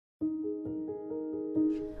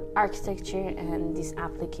architecture and this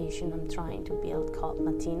application I'm trying to build called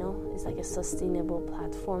Matino. It's like a sustainable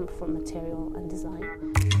platform for material and design.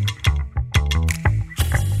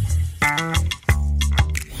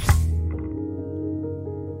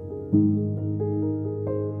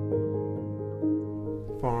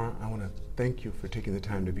 Farah, I want to thank you for taking the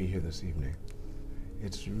time to be here this evening.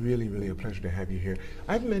 It's really, really a pleasure to have you here.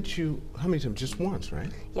 I've met you, how many times? Just once, right?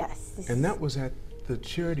 Yes. And that was at the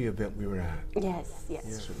charity event we were at. Yes.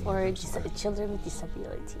 For children with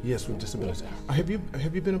disability. Yes, with disabilities. Yeah. Have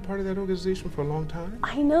you been a part of that organization for a long time?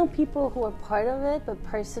 I know people who are part of it, but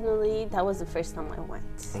personally, that was the first time I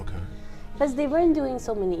went. Okay. Because they weren't doing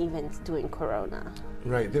so many events during Corona.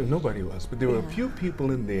 Right, nobody was, but there were a few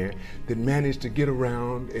people in there that managed to get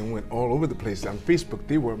around and went all over the place. On Facebook,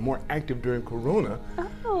 they were more active during Corona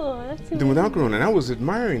than without Corona, and I was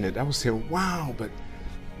admiring it. I was saying, wow, but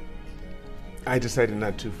I decided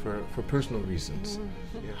not to for personal reasons.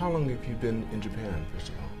 Mm-hmm. Yeah. How long have you been in Japan, first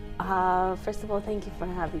of all? First of all, thank you for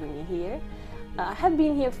having me here. I have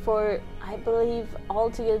been here for, I believe,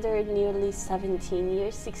 altogether nearly 17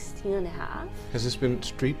 years, 16 and a half. Has this been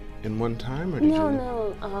straight in one time? Or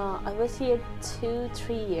No. I was here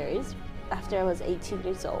 2-3 years after I was 18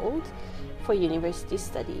 years old for university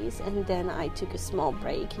studies. And then I took a small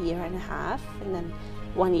break, a year and a half. And then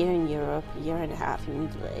 1 year in Europe, a year and a half in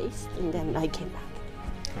Middle East. And then I came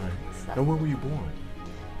back. All right. So, and where were you born?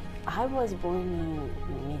 I was born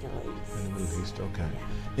in Middle East. In the Middle East, okay.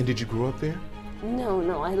 Yeah. And did you grow up there?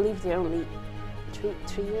 No, I lived there only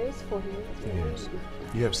 3 years, 4 years. Yes.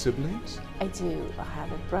 You have siblings? I do. I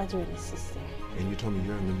have a brother and a sister. And you told me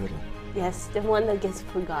you're in the middle. Yes, the one that gets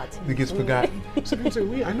forgotten. That gets forgotten. So people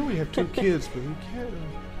say, I know we have 2 kids, but we can't.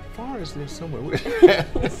 Far is there somewhere?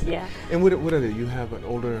 Yeah. And what are they? You have an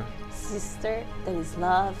older sister that is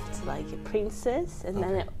loved like a princess, and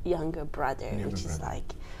then a younger brother, which is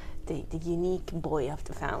like the unique boy of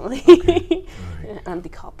the family. Okay. Right. I'm the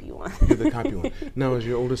copy one. You're the copy one. Now, is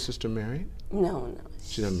your older sister married? No.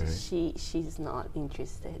 She's not married? She's not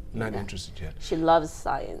interested. Not interested yet? She loves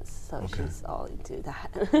science, so she's all into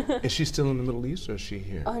that. Is she still in the Middle East, or is she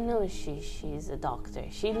here? Oh, no, she's a doctor.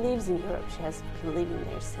 She lives in Europe. She has been living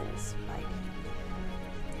there since, like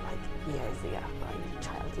years ago, like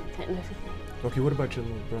childhood kind of thing. Okay, what about your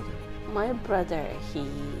little brother? My brother, he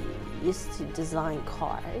used to design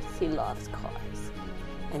cars. He loves cars.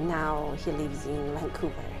 And now he lives in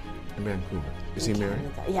Vancouver. In Vancouver. Is he married?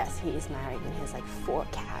 Yes, he is married, and he has like 4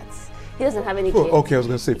 cats. He doesn't have any kids. Okay, I was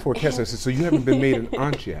going to say 4 cats. I said, so you haven't been made an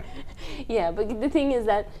aunt yet? Yeah, but the thing is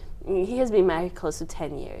that he has been married close to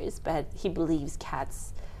 10 years, but he believes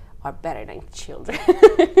cats are better than children.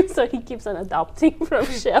 So he keeps on adopting from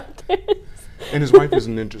shelters. And his wife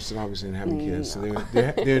isn't interested, obviously, in having kids, so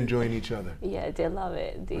they're enjoying each other. Yeah, they love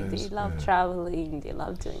it. They love traveling. They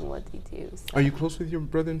love doing what they do. So. Are you close with your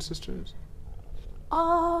brother and sisters?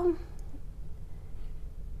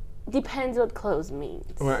 Depends what close means.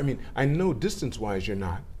 Well, I mean, I know distance-wise you're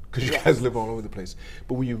not, because you guys live all over the place.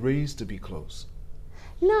 But were you raised to be close?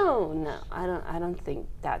 No, I don't think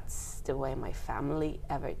that's the way my family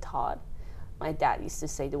ever taught. My dad used to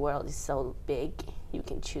say the world is so big, you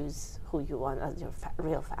can choose who you want as your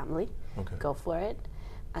real family. Okay. Go for it.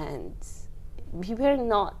 And we were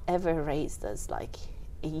not ever raised as like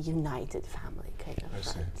a united family kind of. I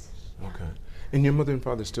see. Okay. And your mother and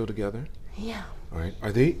father still together? Yeah. All right.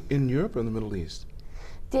 Are they in Europe or in the Middle East?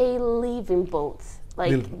 They live in both.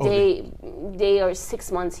 Like they are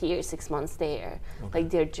 6 months here, 6 months there. Okay. Like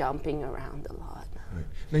they're jumping around a lot. Right.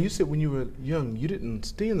 Now you said when you were young, you didn't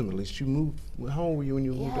stay in the Middle East. You moved. How old were you when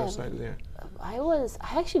you moved outside of there? I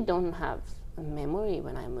actually don't have a memory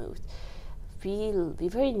when I moved. We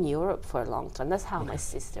were in Europe for a long time. That's how my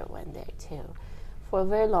sister went there too, for a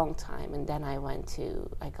very long time. And then I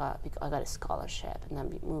got a scholarship, and then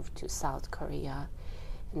we moved to South Korea,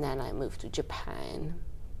 and then I moved to Japan.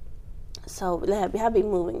 So we have been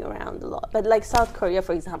moving around a lot. But like South Korea,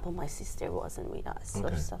 for example, my sister wasn't with us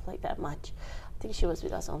or stuff like that much. I think she was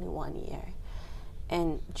with us only 1 year.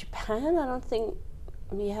 And Japan, I don't think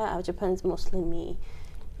we have. Japan is mostly me.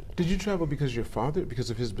 Did you travel because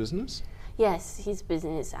of his business? Yes, his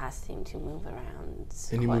business asked him to move around.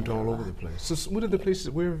 And you moved all over the place. So what are the places,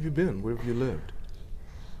 where have you been? Where have you lived?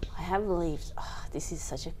 I have lived, this is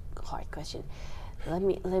such a hard question. Let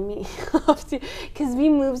me, because we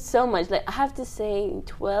moved so much. Like I have to say,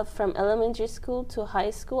 from elementary school to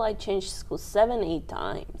high school, I changed school 7-8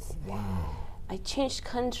 times. Wow. I changed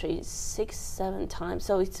countries 6-7 times.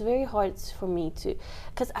 So it's very hard for me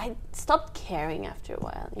because I stopped caring after a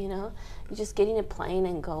while, you know? You just get in a plane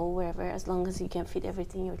and go wherever, as long as you can fit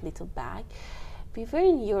everything in your little bag. we were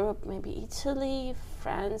in Europe, maybe Italy,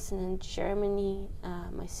 France, and then Germany.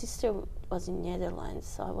 My sister was in Netherlands,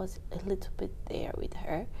 so I was a little bit there with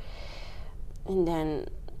her. And then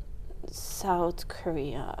South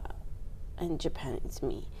Korea and Japan, it's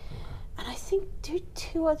me. And I think there are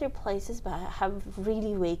 2 other places, but I have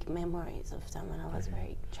really vague memories of them when I was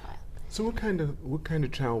very child. So what kind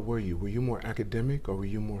of child were you? Were you more academic or were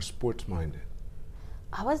you more sports minded?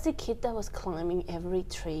 I was the kid that was climbing every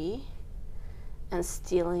tree and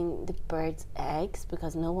stealing the birds' eggs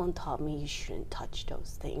because no one taught me you shouldn't touch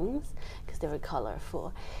those things because they were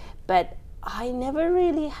colorful. But I never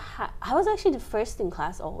really I was actually the first in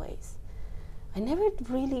class always. I never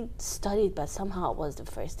really studied, but somehow I was the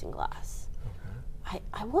first in class. Okay.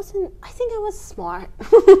 I think I was smart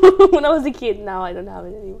when I was a kid. Now I don't have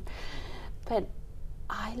it anymore. But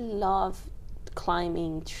I love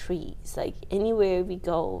climbing trees. Like anywhere we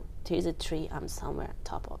go, there's a tree, I'm somewhere on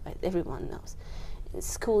top of it. Everyone knows. And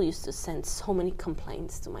school used to send so many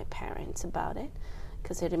complaints to my parents about it.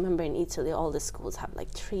 Because I remember in Italy, all the schools have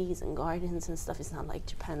like trees and gardens and stuff. It's not like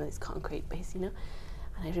Japan, it's concrete based, you know.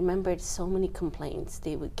 And I remembered so many complaints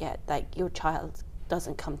they would get, like your child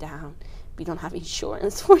doesn't come down. We don't have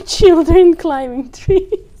insurance for children climbing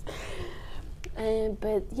trees.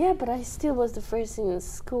 But I still was the first in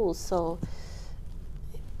school, so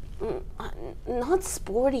not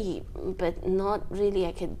sporty, but not really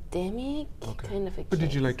academic kind of a kid. But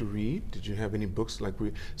did you like to read? Did you have any books like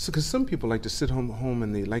read? So, because some people like to sit home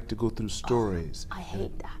and they like to go through stories. I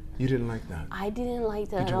hate that. You didn't like that? I didn't like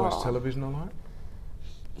that at all. Did you watch television a lot?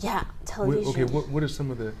 Yeah, television. What are some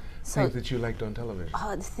of the things that you liked on television?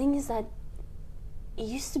 The thing is that it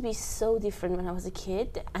used to be so different when I was a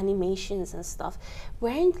kid. The animations and stuff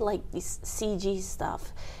weren't like this CG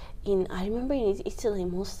stuff. I remember in Italy,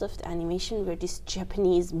 most of the animation were these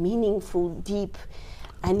Japanese, meaningful, deep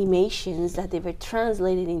animations that they were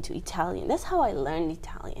translated into Italian. That's how I learned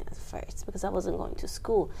Italian at first, because I wasn't going to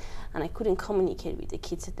school and I couldn't communicate with the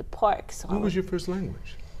kids at the park. So what was your first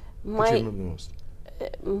language?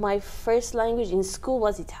 My first language in school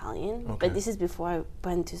was Italian, but this is before I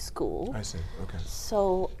went to school. I see, okay.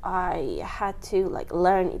 So I had to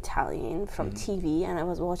learn Italian from TV, and I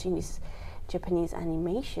was watching these Japanese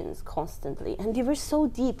animations constantly, and they were so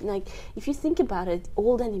deep. Like, if you think about it,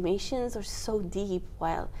 old animations are so deep,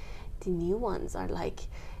 while the new ones are like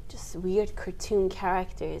just weird cartoon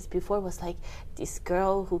characters. Before it was like this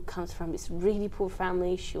girl who comes from this really poor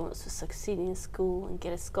family, she wants to succeed in school and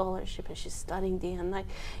get a scholarship, and she's studying day and night.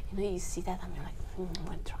 You see that and you're like, I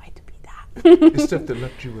want to try to be that. It's stuff that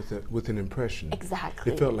left you with an impression.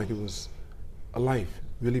 Exactly. It felt like it was a life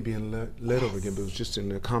really being led over again, but it was just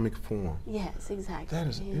in a comic form. Yes, exactly. That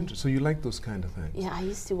is interesting. So you like those kind of things? Yeah, I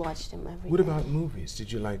used to watch them every day. What about movies?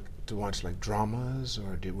 Did you like to watch dramas,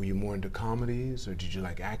 or were you more into comedies, or did you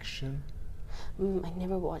like action? I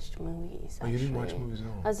never watched movies. Oh, you didn't watch movies at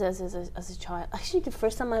all? As a child. Actually, the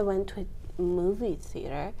first time I went to a movie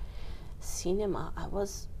theater, cinema, I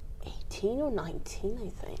was 18 or 19,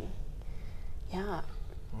 I think. Yeah.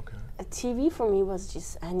 Okay. TV for me was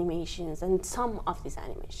just animations, and some of these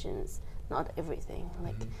animations, not everything.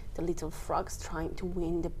 Like the little frogs trying to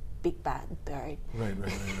win the big bad bird. Right.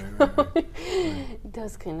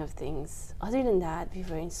 Those kind of things. Other than that, we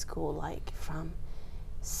were in school from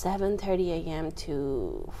 7:30 a.m.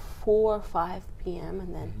 to 4 or 5 p.m.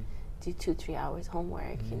 and then do 2-3 hours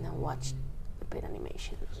homework and then watch a bit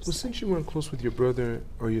animation. Well, since you weren't close with your brother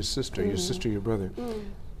or your sister, your brother,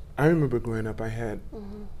 I remember growing up, I had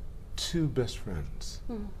 2 best friends.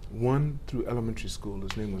 One through elementary school,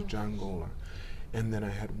 his name was John Goller, and then I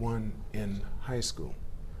had one in high school,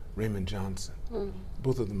 Raymond Johnson.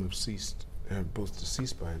 Both of them have both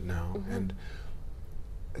deceased by now, and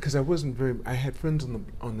because I had friends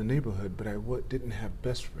on the neighborhood, but I didn't have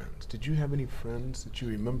best friends. Did you have any friends that you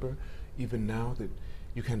remember, even now, that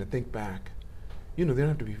you kind of think back? They don't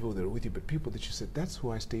have to be people that are with you, but people that you said, that's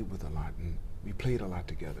who I stayed with a lot, and we played a lot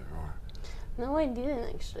together, or... No, I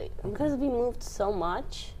didn't actually, because we moved so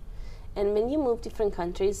much, and when you move different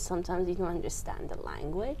countries, sometimes you don't understand the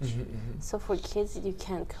language. So for kids that you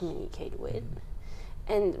can't communicate with,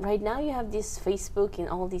 and right now you have this Facebook and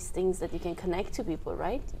all these things that you can connect to people,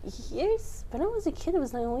 right? When I was a kid, there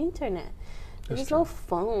was no internet. There was no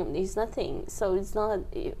phone. There's nothing. So it's not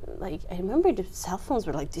I remember the cell phones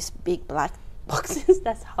were like these big black boxes.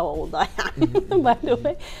 That's how old I am, by the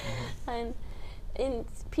way. And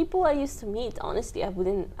people I used to meet, honestly,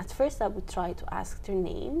 at first I would try to ask their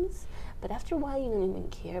names, but after a while you don't even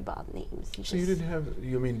care about names. So you didn't have,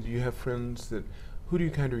 you have friends who do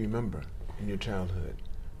you kind of remember in your childhood?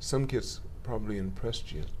 Some kids probably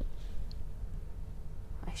impressed you.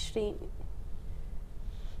 Actually,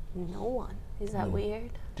 No one. Is that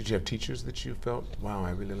weird? Did you have teachers that you felt, wow,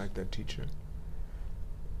 I really like that teacher?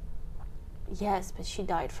 Yes, but she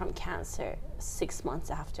died from cancer 6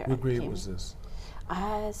 months after. What grade was this?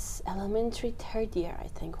 As elementary, third year, I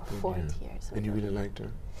think, or fourth year. And you really liked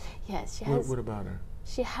her? Yes, she What about her?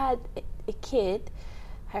 She had a kid.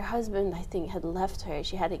 Her husband, I think, had left her.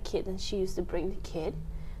 She had a kid, and she used to bring the kid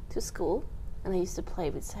to school, and I used to play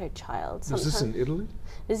with her child. Was this in Italy?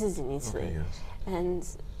 This is in Italy. Okay, yes. And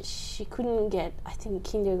she couldn't get, I think,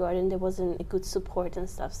 kindergarten. There wasn't a good support and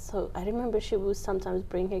stuff. So I remember she would sometimes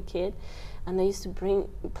bring her kid, and I used to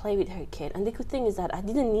play with her kid. And the good thing is that I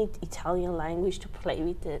didn't need Italian language to play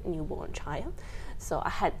with the newborn child. So I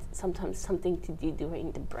had sometimes something to do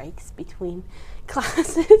during the breaks between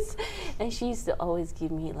classes. And she used to always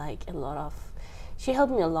give me like a lot of, she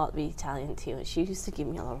helped me a lot with Italian too. And she used to give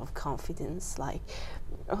me a lot of confidence, like,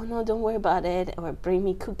 oh no, don't worry about it, or bring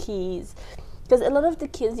me cookies. Because a lot of the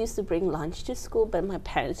kids used to bring lunch to school, but my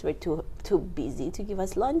parents were too busy to give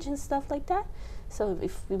us lunch and stuff like that. So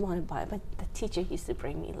if we want to buy, but the teacher used to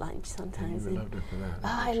bring me lunch sometimes. And you loved her for that.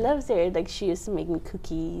 I loved her. Like, she used to make me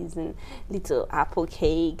cookies and little apple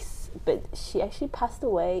cakes. But she actually passed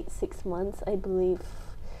away 6 months, I believe,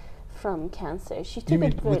 from cancer. She took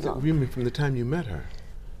it very long. You mean from the time you met her?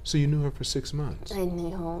 So you knew her for 6 months? I knew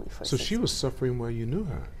her only for 6 months. So she was suffering while you knew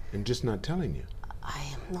her and just not telling you?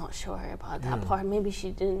 I am not sure about that part. Maybe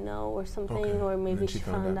she didn't know or something, or maybe she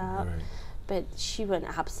found out. Right. But she went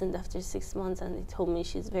absent after 6 months, and they told me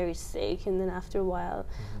she's very sick. And then after a while,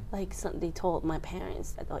 like they told my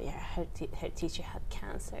parents that, oh yeah, her teacher had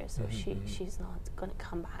cancer, so she's not gonna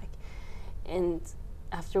come back. And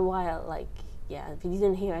after a while, like, yeah, we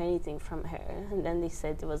didn't hear anything from her. And then they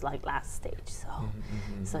said it was like last stage. So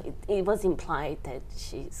so it was implied that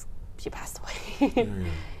she passed away.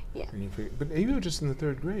 Yeah. But you were just in the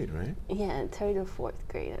 3rd grade, right? Yeah, 3rd or 4th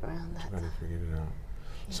grade, around that time. Figured it out.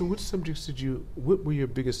 So what subjects what were your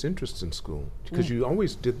biggest interests in school? Because you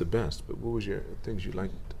always did the best, but what was your things you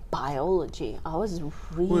liked? Biology. I was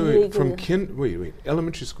really good. Wait.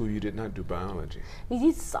 Elementary school, you did not do biology. We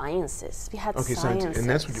did sciences. We had sciences. And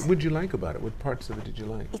that's what did you like about it? What parts of it did you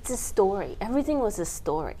like? It's a story. Everything was a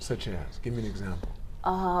story. Such as? Give me an example.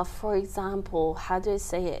 For example, how do I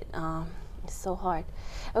say it? It's so hard.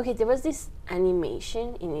 Okay, there was this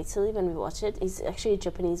animation in Italy when we watched it. It's actually a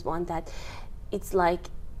Japanese one that it's like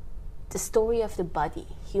the story of the body,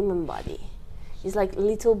 human body. It's like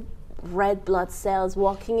little red blood cells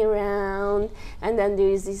walking around, and then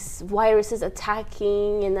there's these viruses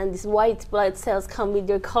attacking, and then these white blood cells come with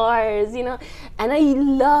their cars, you know. And I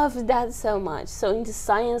loved that so much. So in the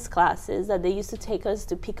science classes that they used to take us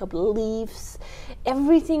to pick up leaves,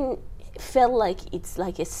 everything felt like it's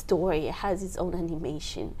like a story. It has its own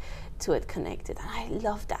animation to it connected, and I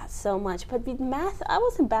love that so much. But with math, I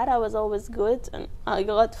wasn't bad. I was always good, and I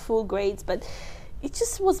got full grades, but it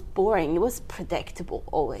just was boring. It was predictable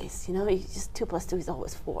always, you know. It's just 2 + 2 is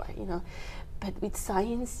always 4, you know. But with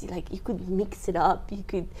science, like, you could mix it up. You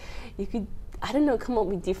could I don't know, come up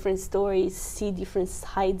with different stories, see different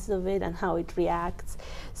sides of it and how it reacts.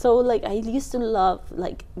 So like I used to love,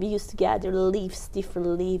 like we used to gather leaves,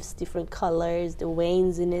 different colors, the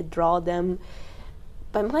veins in it, draw them.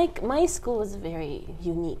 But my school was very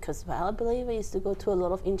unique as well. I believe I used to go to a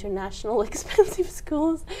lot of international expensive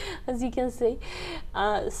schools, as you can see.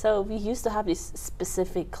 So we used to have these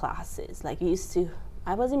specific classes. Like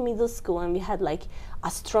I was in middle school and we had like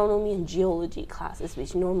astronomy and geology classes,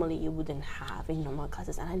 which normally you wouldn't have in normal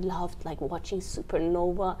classes. And I loved like watching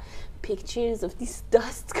supernova pictures of these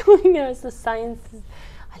dust going out. So science,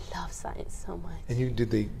 I love science so much. And did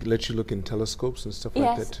they let you look in telescopes and stuff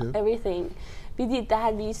like that too? Yes, everything. We did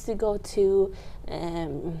that. We used to go to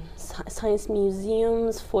science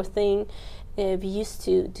museums for things. We used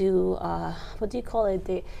to do, what do you call it?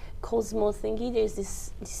 The Cosmo thingy. There's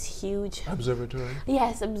this huge observatory.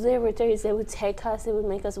 Yes, observatories. They would take us. They would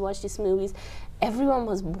make us watch these movies. Everyone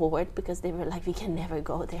was bored because they were like, we can never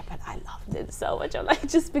go there. But I loved it so much. I'm like,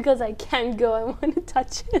 just because I can't go, I want to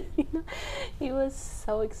touch it. You know, it was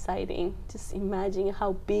so exciting. Just imagining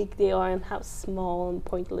how big they are and how small and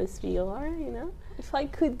pointless we are. You know, if I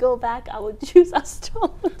could go back, I would choose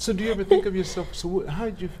astronomy. So, do you ever think of yourself? So, how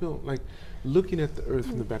did you feel like looking at the Earth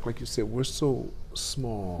from the back? Like you said, we're so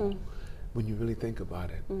small when you really think about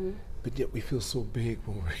it, but yet we feel so big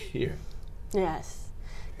when we're here. Yes,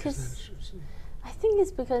 because I think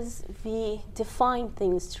it's because we define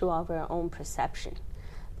things through our own perception.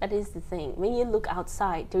 That is the thing. When you look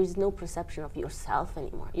outside, there is no perception of yourself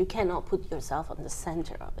anymore. You cannot put yourself on the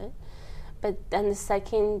center of it. But then the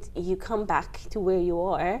second you come back to where you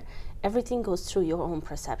are, everything goes through your own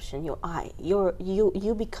perception, your eye.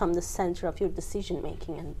 You become the center of your decision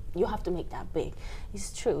making, and you have to make that big.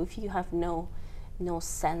 It's true. If you have no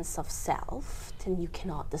sense of self, then you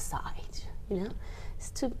cannot decide. You know, it's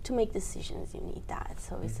to make decisions, you need that.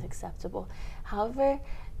 So it's acceptable. However,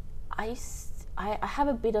 I have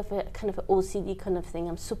a bit of a kind of an OCD kind of thing.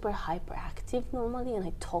 I'm super hyperactive normally, and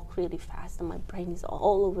I talk really fast, and my brain is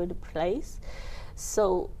all over the place.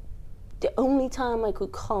 So the only time I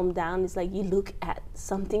could calm down is like you look at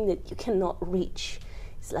something that you cannot reach.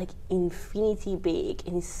 It's like infinity big,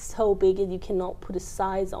 and it's so big that you cannot put a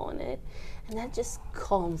size on it, and that just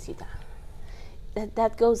calms you down.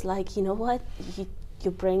 That goes like, you know what?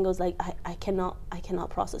 Your brain goes like, I cannot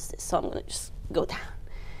process this, so I'm gonna just go down.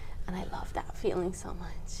 And I love that feeling so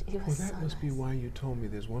much. It was that so must nice. be why you told me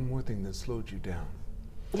there's one more thing that slowed you down.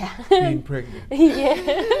 Yeah. Being pregnant. Yeah,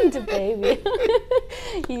 the baby.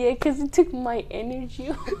 Yeah, because it took my energy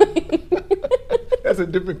away. That's a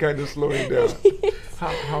different kind of slowing down.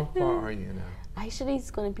 How far are you now? Actually,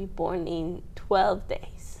 it's going to be born in 12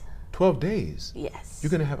 days. 12 days? Yes. You're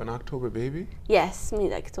going to have an October baby? Yes,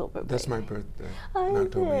 mid-October. That's baby. my birthday. Oh, In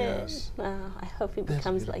October, is it? yes. I hope it That's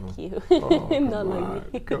becomes like you. Oh, Not come like on,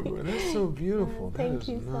 me. come on. That's so beautiful. Thank that is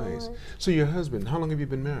you so nice. much. So your husband, how long have you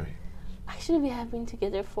been married? Actually, we have been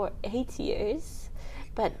together for 8 years,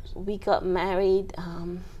 but we got married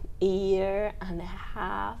a year and a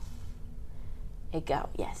half ago.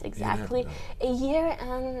 Yes, exactly. A year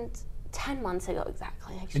and 10 months ago,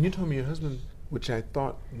 exactly. Actually. And you told me your husband, which I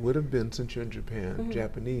thought would have been, since you're in Japan,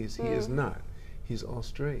 Japanese. He is not. He's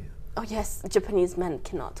Australian. Oh yes, Japanese men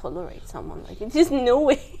cannot tolerate someone like it. There's no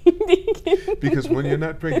way they can. Because when you're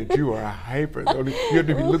not pregnant, you are hyper. You have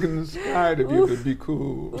to be looking in the sky to be able to be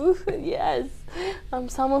cool. Oof, yes. I'm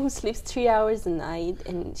someone who sleeps 3 hours a night,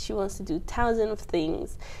 and she wants to do thousands of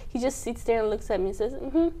things. He just sits there and looks at me and says,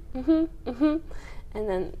 and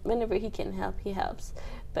then whenever he can help, he helps.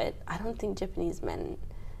 But I don't think Japanese men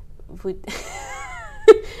would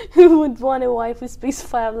would want a wife who speaks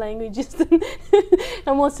 5 languages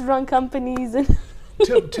and wants to run companies. And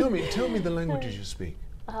tell me the languages you speak.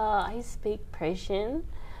 I speak Persian.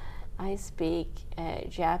 I speak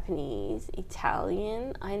Japanese,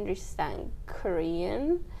 Italian. I understand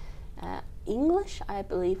Korean. English, I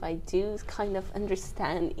believe I do kind of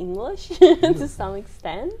understand English to some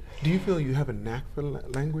extent. Do you feel you have a knack for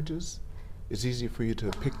languages? It's easy for you to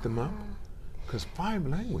pick them up? Because 5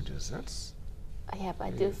 languages, that's... Yeah, but I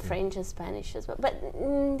do French and Spanish as well. But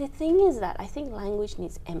the thing is that I think language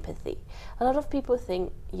needs empathy. A lot of people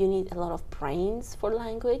think you need a lot of brains for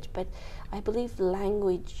language, but I believe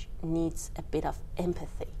language needs a bit of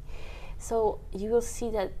empathy. So you will see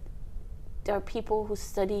that there are people who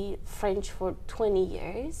study French for 20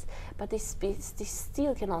 years, but they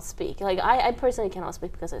still cannot speak. Like I personally cannot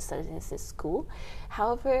speak because I studied this in school.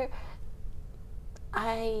 However,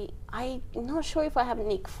 I'm not sure if I have a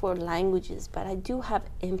knack for languages, but I do have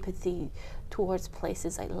empathy towards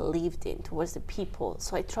places I lived in, towards the people.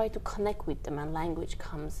 So I try to connect with them, and language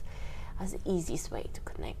comes as the easiest way to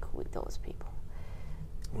connect with those people.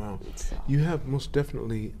 Wow. So. You have most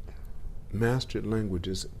definitely mastered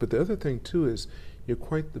languages, but the other thing too is you're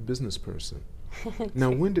quite the business person.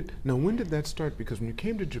 Now when did that start? Because when you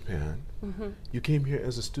came to Japan, you came here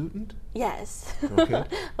as a student? Yes. Okay.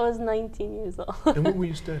 I was 19 years old. And what were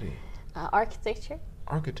you studying? Architecture.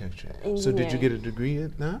 Architecture. So Engineering. did you get a degree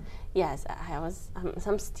in that? Yes,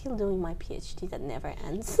 I'm still doing my PhD that never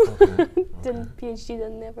ends. Okay. The PhD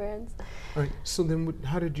that never ends. All right. So then,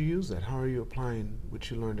 how did you use that? How are you applying what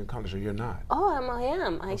you learned in college, or you're not? Oh, I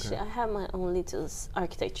am. Actually, Okay. I have my own little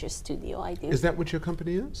architecture studio. I do. Is that what your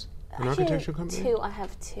company is? An Actually, architecture company? 2. I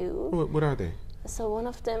have 2. What are they? So one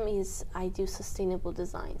of them is I do sustainable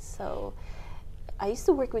design. So I used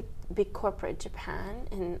to work with big corporate Japan,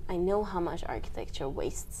 and I know how much architecture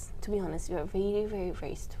wastes. To be honest, we are very, very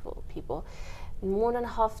wasteful people. More than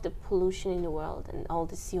half the pollution in the world and all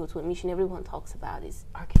the CO2 emission everyone talks about is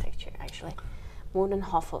architecture, actually. More than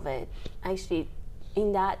half of it. Actually,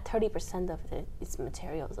 in that, 30% of it is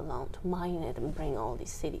materials alone, to mine it and bring all this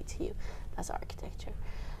city to you. That's architecture.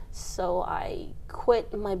 So I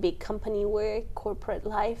quit my big company work, corporate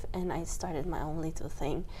life, and I started my own little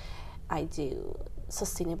thing. I do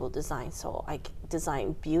sustainable design, so I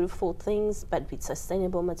design beautiful things, but with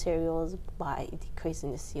sustainable materials, by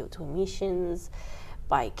decreasing the CO2 emissions,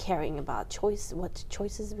 by caring about what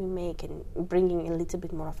choices we make, and bringing a little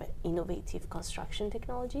bit more of an innovative construction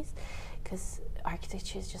technologies, because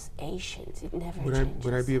architecture is just ancient. It never changes.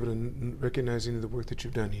 Would I be able to recognize any of the work that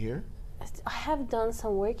you've done here? I have done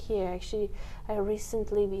some work here. Actually, we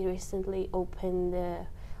recently opened a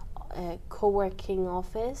co-working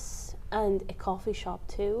office and a coffee shop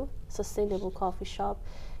too, sustainable coffee shop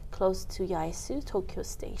close to Yaesu, Tokyo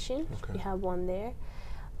Station. Okay. We have one there.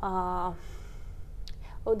 The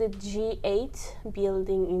G8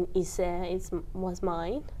 building in Ise was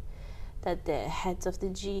mine. That the heads of the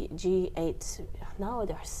G8, now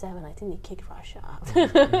there are 7, I think they kicked Russia out.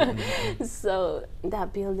 So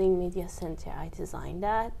that building, media center, I designed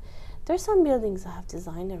that. There's some buildings I have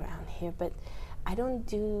designed around here, but I don't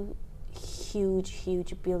do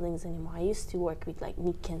huge buildings anymore. I used to work with like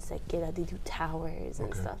Nikken Sekira, they do towers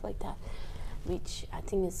and stuff like that, which I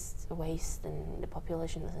think is a waste and the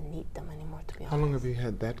population doesn't need them anymore, to be honest. How long have you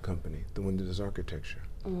had that company, the one that does architecture?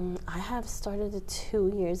 I have started it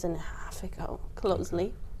 2.5 years ago, closely.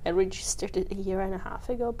 Okay. I registered it 1.5 years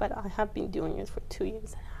ago, but I have been doing it for 2.5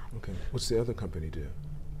 years. Okay. What's the other company do?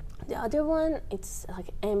 The other one, it's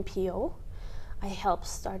like MPO. I help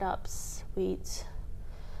startups with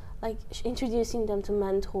like introducing them to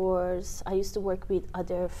mentors. I used to work with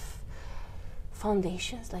other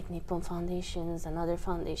foundations like Nippon Foundations and other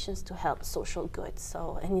foundations to help social good.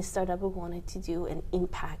 So any startup who wanted to do an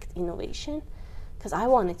impact innovation, because I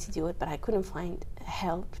wanted to do it, but I couldn't find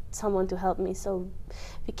someone to help me. So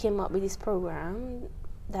we came up with this program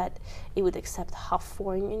that it would accept half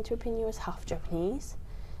foreign entrepreneurs, half Japanese,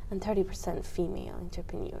 and 30% female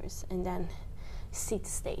entrepreneurs. And then seed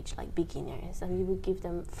stage, like beginners. And we would give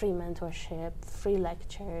them free mentorship, free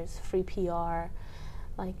lectures, free PR.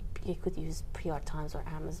 Like you could use PR Times or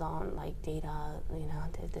Amazon, like data,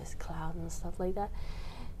 this cloud and stuff like that.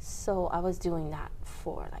 So I was doing that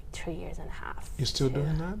for like 3.5 years. You're still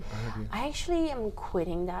doing that? Or have you? I actually am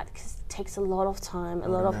quitting that because it takes a lot of time, a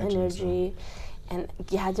lot of energy, and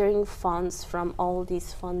gathering funds from all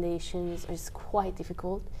these foundations is quite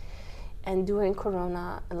difficult. And during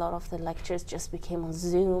Corona, a lot of the lectures just became on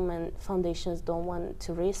Zoom, and foundations don't want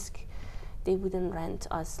to risk. They wouldn't rent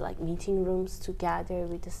us like meeting rooms to gather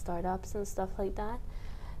with the startups and stuff like that.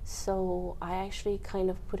 So I actually kind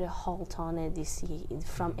of put a halt on it this year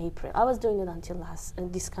from April. I was doing it until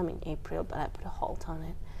this coming April, but I put a halt on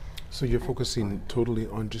it. So you're focusing totally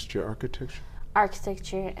on just your architecture?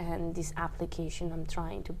 Architecture and this application I'm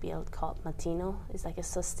trying to build called Matino. It's like a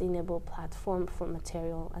sustainable platform for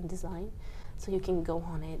material and design. So you can go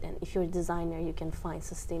on it, and if you're a designer, you can find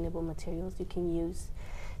sustainable materials you can use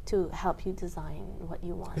to help you design what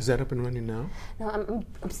you want. Is that up and running now? No,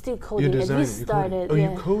 I'm still coding. You're designing. We started.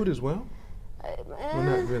 You code as well? Well,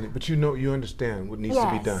 not really, but you understand what needs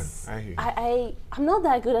to be done. I hear you. I'm not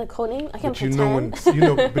that good at coding. I can pretend. But you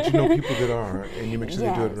know people that are, and you make sure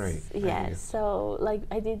they do it right. Yes. So like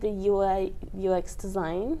I did the UI UX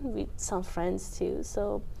design with some friends too.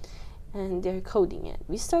 So, and they're coding it.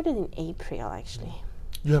 We started in April actually.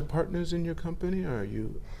 You have partners in your company, or are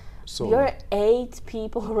you solo? We're 8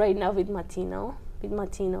 people right now with Matino. With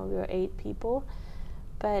Matino, we're 8 people,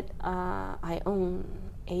 but I own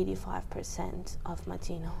 85% of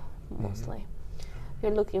Matino, mostly.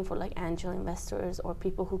 We're looking for like angel investors or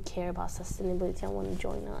people who care about sustainability and want to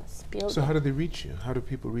join us. So how do they reach you? How do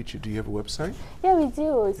people reach you? Do you have a website? Yeah, we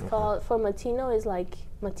do. It's called, for Matino, is like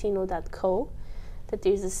matino.co. That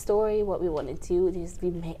there's a story, what we want to do.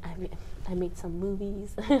 I made some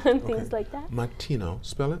movies and things like that. Matino,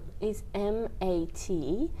 spell it? It's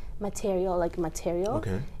M-A-T, material, like material.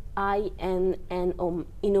 Okay. I-N-N-O,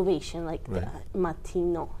 innovation, like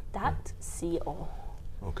Matino, .co.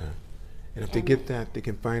 Okay. And if they get that, they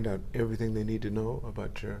can find out everything they need to know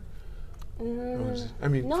about your... I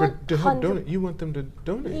mean, to help donate, you want them to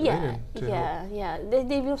donate, right? Yeah.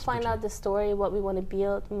 They will find out the story, what we want to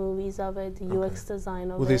build, movies of it, the UX design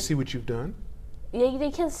of it. Will they see what you've done? Yeah,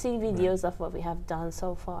 they can see videos of what we have done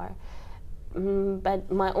so far.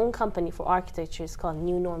 But my own company for architecture is called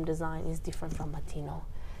New Norm Design. It's different from Matino.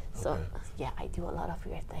 So, I do a lot of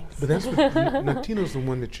weird things. But that's what Matino's the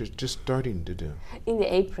one that you're just starting to do. In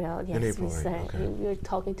the April, yes. In April, right. We're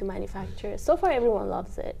talking to manufacturers. So far, everyone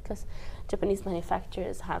loves it because Japanese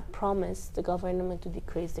manufacturers have promised the government to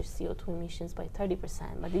decrease their CO2 emissions by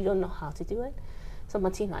 30%, but they don't know how to do it. So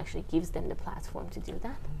Matino actually gives them the platform to do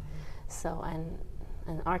that. So,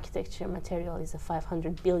 and architecture material is a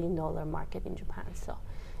 $500 billion market in Japan. So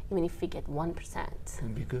even if we get 1%,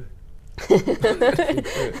 it'd be good.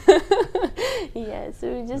 Yeah,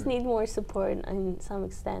 so we just need more support in some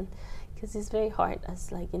extent, because it's very hard.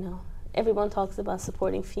 As everyone talks about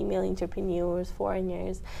supporting female entrepreneurs,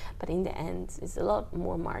 foreigners, but in the end, it's a lot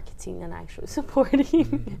more marketing than actually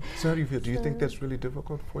supporting. So how do you feel? Do you think that's really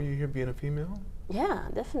difficult for you here, being a female? Yeah,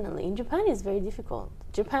 definitely. In Japan, it's very difficult.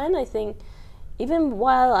 Japan, I think, even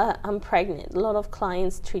while I'm pregnant, a lot of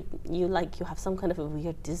clients treat you like you have some kind of a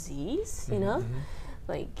weird disease, you know?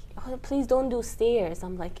 Like, oh, please don't do stairs.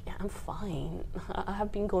 I'm like, yeah, I'm fine. I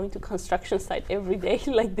have been going to construction site every day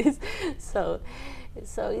like this. So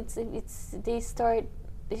it's they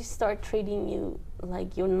start treating you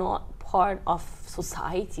like you're not part of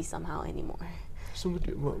society somehow anymore. So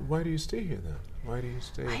why do you stay here then? Why do you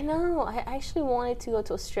stay? I know. I actually wanted to go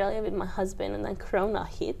to Australia with my husband, and then Corona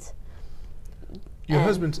hit. Your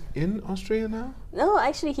husband's in Australia now? No,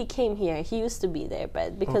 actually he came here. He used to be there,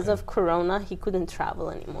 but because of Corona, he couldn't travel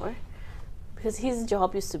anymore. Because his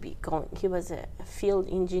job used to be he was a field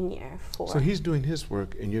engineer for... So he's doing his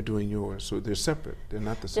work and you're doing yours, so they're separate. They're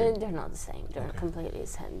not the same. They're not the same. They're completely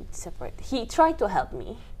separate. He tried to help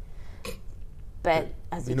me, but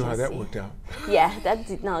as you know can how that see, worked out. Yeah, that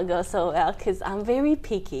did not go so well because I'm very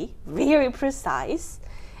picky, very precise,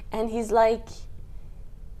 and he's like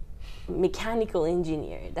mechanical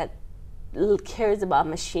engineer that cares about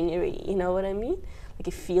machinery, you know what I mean? Like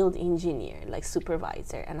a field engineer, like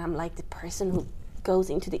supervisor, and I'm like the person who goes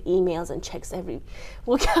into the emails and checks every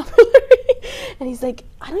vocabulary. And he's like,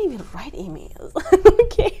 I don't even write emails. I don't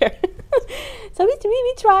care. So we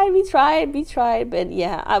tried, but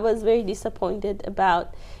yeah, I was very disappointed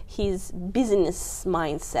about his business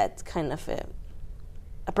mindset kind of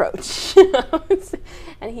approach.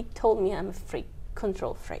 And he told me I'm a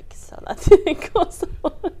control freak, so that didn't go so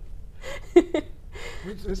well.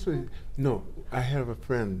 No, I have a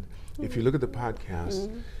friend, if you look at the podcast,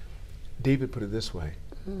 David put it this way.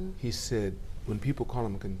 He said, when people call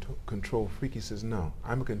him a control freak, he says, no,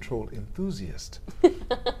 I'm a control enthusiast.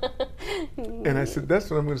 And I said,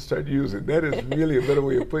 that's what I'm going to start using. That is really a better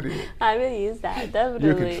way of putting it. I will use that, definitely.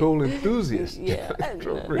 You're a control enthusiast. Yeah.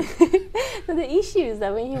 Control freak. So the issue is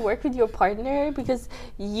that when you work with your partner, because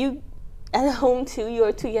you at home too,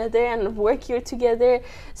 you're together, and work you're together.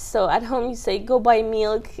 So at home you say, go buy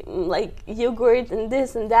milk, like yogurt and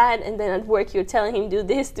this and that, and then at work you're telling him, do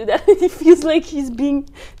this, do that. He feels like he's being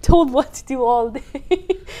told what to do all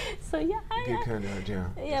day. So yeah.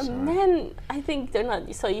 Yeah, men, I think they're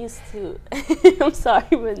not so used to. I'm sorry,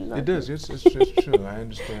 but not. It does. It's true. I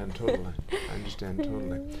understand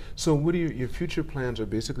totally. So what are your future plans are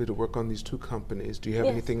basically to work on these two companies. Do you have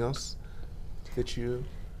anything else that you...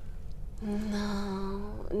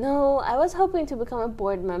 No. I was hoping to become a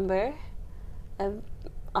board member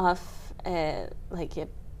of like an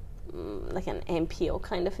NPO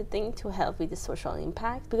kind of a thing to help with the social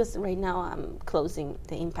impact. Because right now I'm closing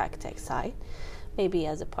the impact tech side. Maybe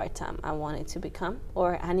as a part-time I wanted to become,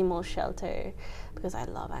 or animal shelter because I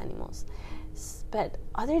love animals. But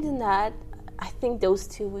other than that, I think those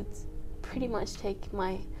two would pretty much take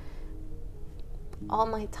all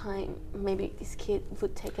my time. Maybe this kid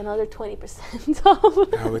would take another 20%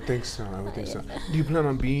 off. I would think so. Do you plan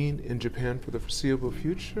on being in Japan for the foreseeable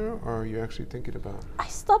future, or are you actually thinking about... I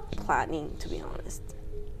stopped planning, to be honest.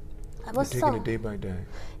 I was taking it day by day.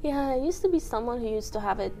 Yeah, I used to be someone who used to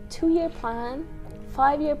have a 2-year plan,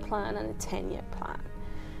 5-year plan, and a 10-year plan.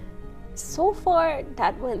 So far,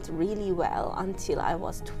 that went really well until I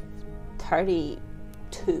was 32.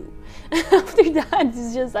 After that,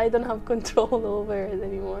 it's just I don't have control over it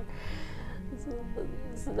anymore.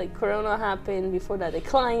 So like Corona happened, before that a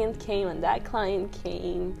client came, and that client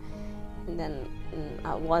came, and then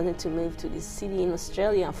I wanted to move to this city in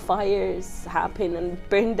Australia. Fires happened and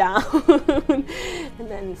burned down, and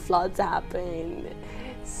then floods happened.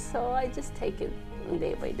 So I just take it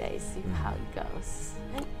day by day, see how it goes.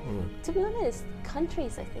 And to be honest,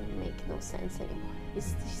 countries I think make no sense anymore.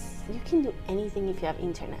 You can do anything if you have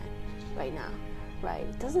internet right now, right?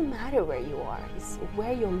 It doesn't matter where you are. It's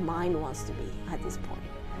where your mind wants to be at this point,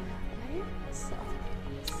 right? So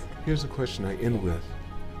here's a question I end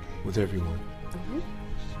with everyone.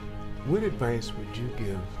 What advice would you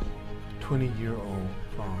give 20-year-old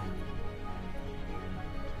Fawn?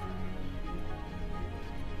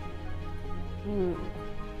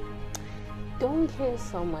 Don't care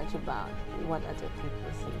so much about what other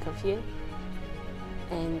people think of you,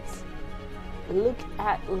 and look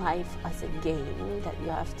at life as a game that you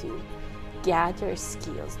have to gather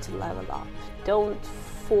skills to level up. Don't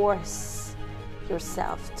force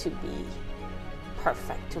yourself to be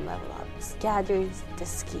perfect to level up. Just gather the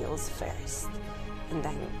skills first, and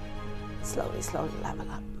then slowly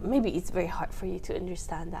level up. Maybe it's very hard for you to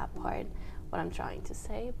understand that part, what I'm trying to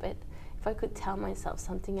say, but if I could tell myself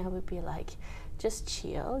something, I would be like, just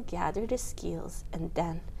chill, gather the skills, and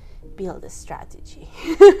then build a strategy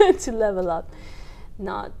to level up.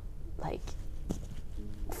 Not like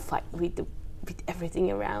fight with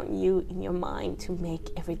everything around you in your mind to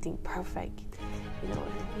make everything perfect. You know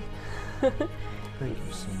what I mean? Thank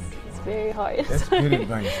you so much. It's very hard. That's good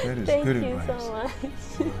advice. That is Thank good you advice. so much.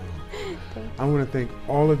 Thank you. I want to thank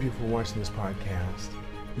all of you for watching this podcast.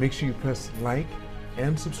 Make sure you press like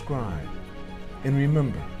and subscribe. And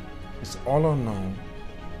remember, it's all unknown,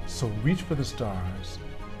 so reach for the stars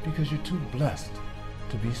because you're too blessed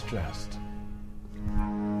to be stressed.